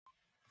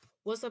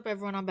What's up,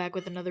 everyone? I'm back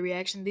with another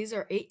reaction. These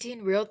are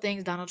 18 real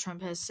things Donald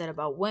Trump has said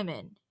about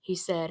women. He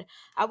said,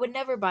 I would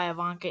never buy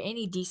Ivanka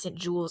any decent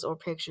jewels or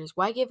pictures.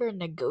 Why give her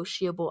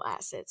negotiable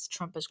assets?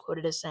 Trump is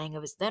quoted as saying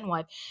of his then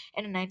wife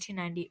in a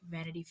 1990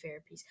 Vanity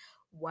Fair piece.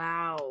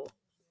 Wow,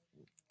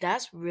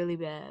 that's really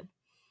bad.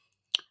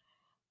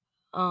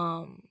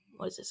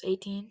 What is this?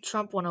 18?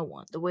 Trump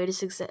 101. The way to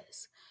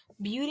success.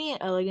 Beauty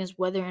and elegance,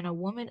 whether in a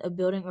woman, a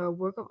building, or a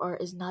work of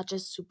art, is not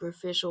just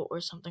superficial or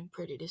something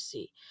pretty to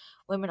see.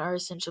 Women are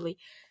essentially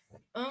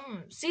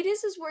see,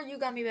 this is where you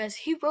got me best.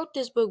 He wrote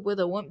this book with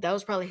a woman. That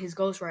was probably his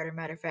ghostwriter,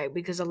 matter of fact,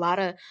 because a lot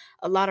of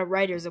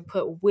writers are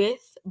put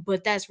with,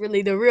 but that's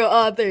really the real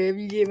author, if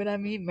you get what I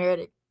mean.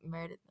 Meredith.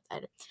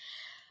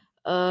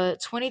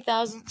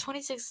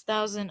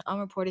 26,000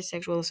 unreported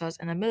sexual assaults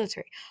in the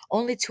military.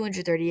 Only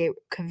 238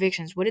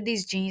 convictions. What did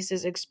these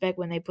geniuses expect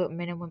when they put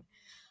men and women?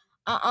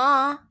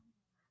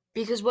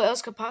 Because what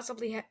else could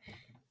possibly happen?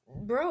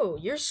 Bro,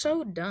 you're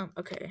so dumb.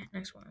 Okay,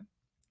 next one.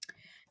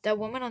 That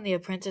women on The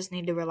Apprentice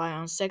need to rely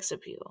on sex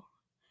appeal.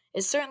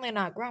 It's certainly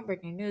not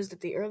groundbreaking news that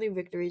the early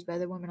victories by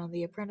the women on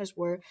The Apprentice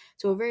were,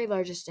 to a very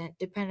large extent,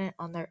 dependent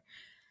on their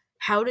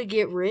How to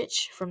Get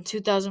Rich from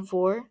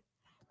 2004.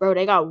 Bro,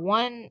 they got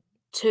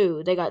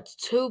they got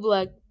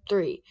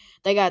three.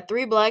 They got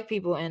three black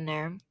people in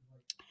there.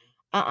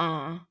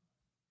 That's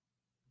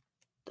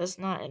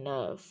not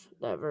enough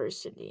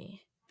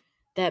diversity.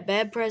 That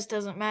bad press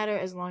doesn't matter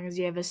as long as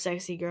you have a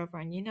sexy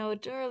girlfriend.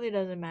 It really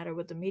doesn't matter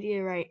what the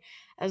media write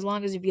as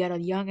long as if you got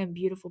a young and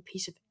beautiful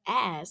piece of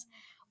ass.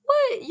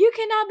 What? You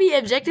cannot be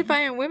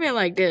objectifying women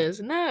like this.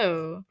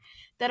 No.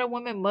 That a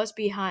woman must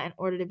be hot in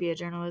order to be a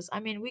journalist. I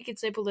mean, we could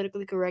say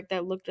politically correct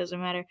that look doesn't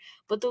matter,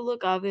 but the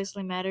look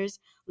obviously matters.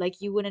 Like,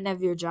 you wouldn't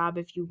have your job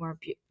if you weren't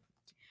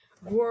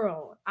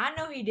Girl, I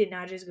know he did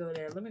not just go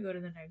there. Let me go to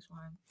the next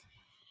one.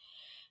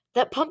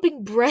 That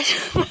pumping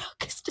breast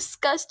milk is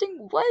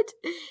disgusting. What?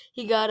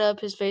 He got up,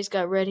 his face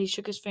got red, he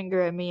shook his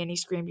finger at me, and he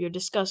screamed, You're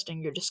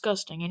disgusting,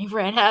 and he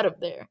ran out of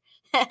there.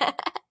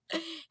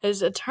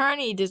 His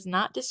attorney does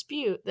not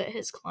dispute that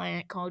his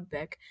client called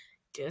Beck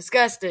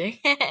disgusting.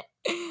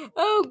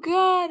 Oh,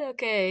 God.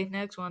 Okay,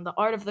 next one. The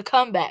art of the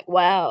comeback.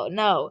 Wow,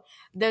 no.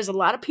 There's a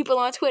lot of people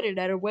on Twitter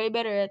that are way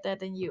better at that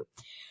than you.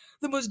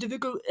 The most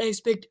difficult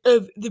aspect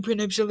of the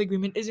prenuptial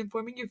agreement is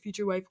informing your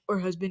future wife or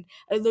husband,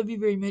 I love you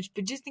very much,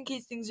 but just in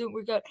case things don't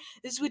work out,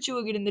 this is what you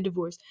will get in the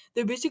divorce.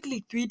 There are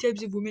basically three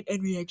types of women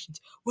and reactions.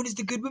 One is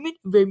the good woman,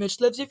 who very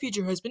much loves her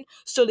future husband,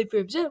 solely for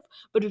himself,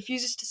 but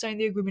refuses to sign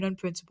the agreement on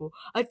principle.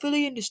 I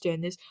fully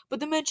understand this,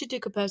 but the man should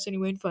take a pass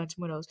anyway and find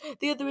someone else.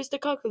 The other is the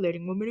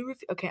calculating woman who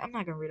Okay, I'm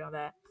not gonna read all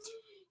that.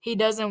 He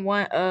doesn't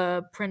want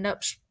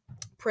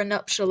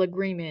prenuptial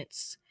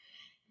agreements.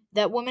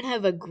 That women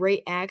have a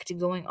great act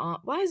going on.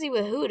 Why is he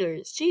with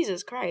Hooters?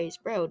 Jesus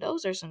Christ, bro.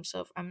 Those are some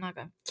stuff. I'm not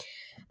gonna.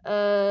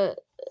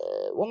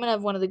 Women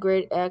have one of the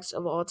great acts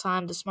of all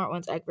time. The smart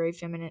ones act very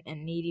feminine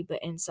and needy,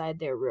 but inside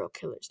they're real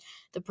killers.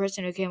 The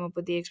person who came up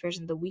with the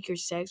expression "the weaker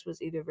sex"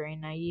 was either very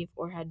naive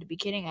or had to be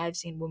kidding. I've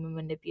seen women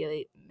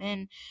manipulate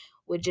men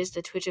with just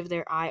a twitch of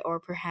their eye,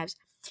 or perhaps,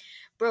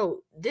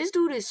 bro. This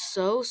dude is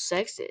so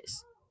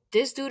sexist.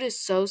 This dude is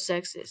so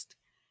sexist.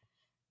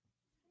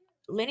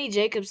 Lenny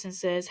Jacobson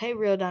says, Hey,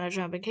 real Donald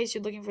Trump, in case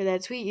you're looking for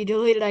that tweet you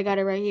deleted, I got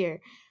it right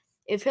here.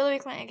 If Hillary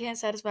Clinton can't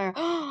satisfy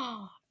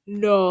her,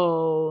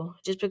 no,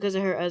 just because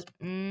of her,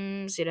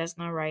 see, that's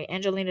not right.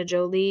 Angelina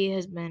Jolie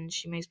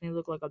she makes me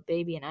look like a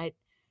baby, and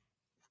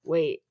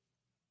wait,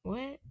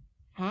 what?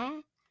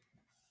 Huh?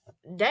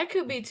 That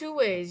could be two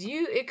ways.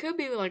 It could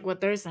be like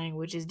what they're saying,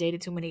 which is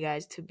dated too many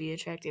guys to be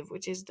attractive,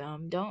 which is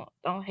dumb. Don't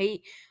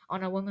hate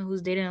on a woman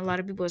who's dating a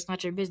lot of people. It's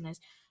not your business.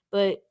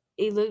 But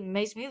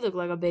makes me look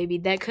like a baby.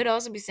 That could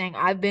also be saying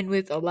I've been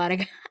with a lot of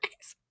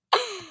guys.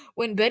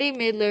 When Betty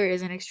Midler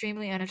is an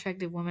extremely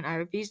unattractive woman, I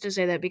refuse to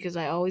say that because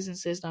I always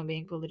insist on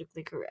being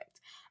politically correct.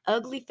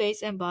 Ugly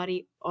face and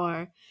body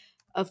are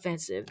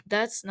offensive.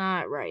 That's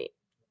not right.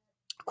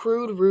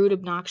 Crude, rude,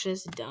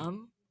 obnoxious,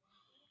 dumb.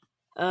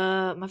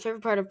 My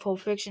favorite part of Pulp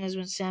Fiction is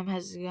when Sam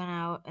has gone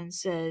out and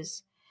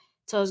tells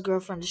his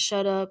girlfriend to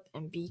shut up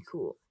and be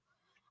cool.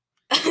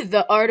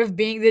 The art of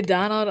being the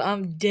Donald,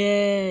 I'm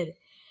dead.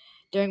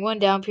 During one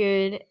down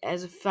period,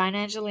 as a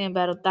financially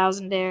embattled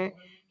thousandaire,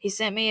 he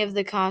sent me of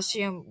the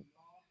costume.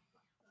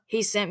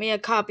 He sent me a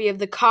copy of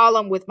the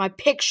column with my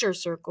picture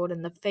circled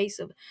in the face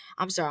of.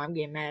 I'm sorry, I'm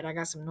getting mad. I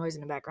got some noise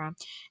in the background.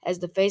 As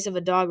the face of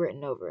a dog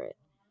written over it.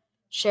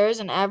 Shares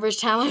an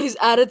average talent who's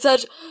out of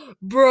touch.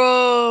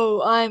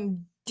 Bro,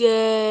 I'm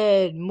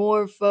dead.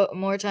 More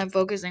time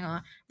focusing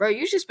on. Bro,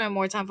 you should spend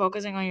more time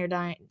focusing on your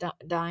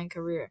dying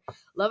career.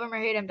 Love him or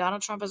hate him,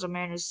 Donald Trump is a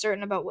man who's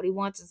certain about what he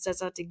wants and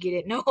sets out to get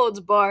it. No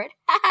holds barred.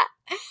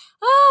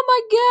 Oh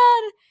my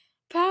god.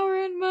 Power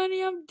and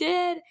money, I'm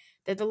dead.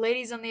 That the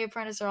ladies on The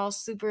Apprentice are all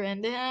super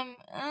into him?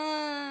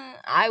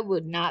 I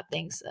would not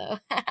think so.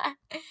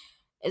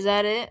 Is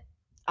that it?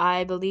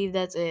 I believe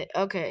that's it.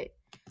 Okay.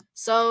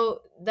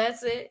 So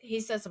that's it.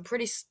 He said some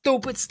pretty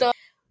stupid stuff.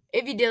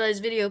 If you did like this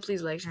video,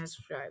 please like, share, and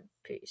subscribe.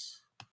 Peace.